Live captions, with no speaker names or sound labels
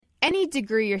any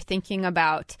degree you're thinking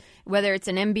about, whether it's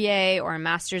an MBA or a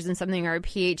master's in something or a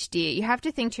PhD, you have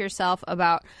to think to yourself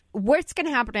about what's going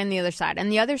to happen on the other side. On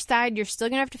the other side, you're still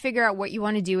going to have to figure out what you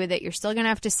want to do with it. You're still going to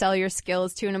have to sell your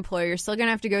skills to an employer. You're still going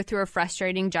to have to go through a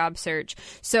frustrating job search.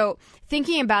 So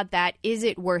thinking about that, is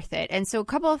it worth it? And so a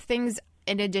couple of things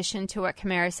in addition to what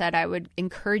Kamara said, I would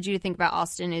encourage you to think about,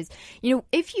 Austin, is,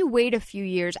 if you wait a few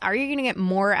years, are you going to get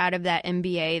more out of that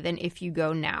MBA than if you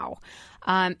go now?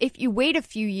 If you wait a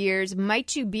few years,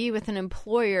 might you be with an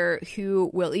employer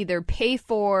who will either pay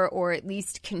for or at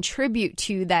least contribute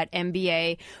to that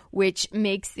MBA, which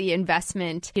makes the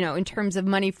investment, in terms of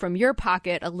money from your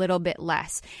pocket, a little bit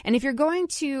less? And if you're going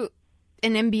to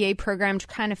an MBA program to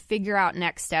kind of figure out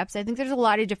next steps, I think there's a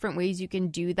lot of different ways you can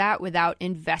do that without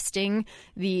investing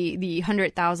the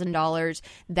 $100,000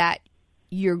 that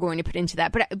you're going to put into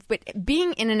that. But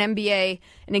being in an MBA,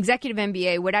 an executive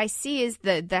MBA, what I see is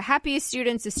the happiest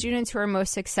students, the students who are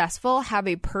most successful, have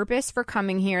a purpose for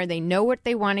coming here. They know what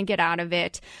they want to get out of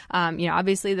it.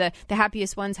 Obviously the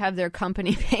happiest ones have their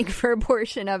company paying for a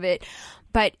portion of it.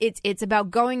 But it's about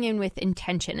going in with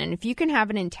intention. And if you can have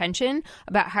an intention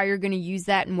about how you're going to use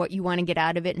that and what you want to get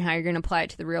out of it and how you're going to apply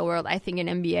it to the real world, I think an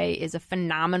MBA is a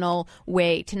phenomenal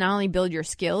way to not only build your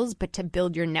skills, but to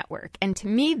build your network. And to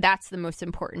me, that's the most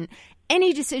important.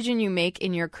 Any decision you make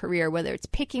in your career, whether it's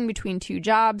picking between two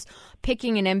jobs,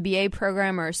 picking an MBA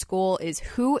program or a school, is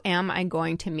who am I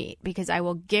going to meet? Because I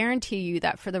will guarantee you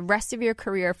that for the rest of your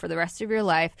career, for the rest of your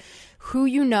life, who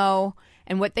you know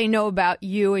and what they know about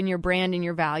you and your brand and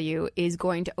your value is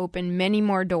going to open many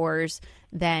more doors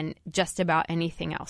than just about anything else.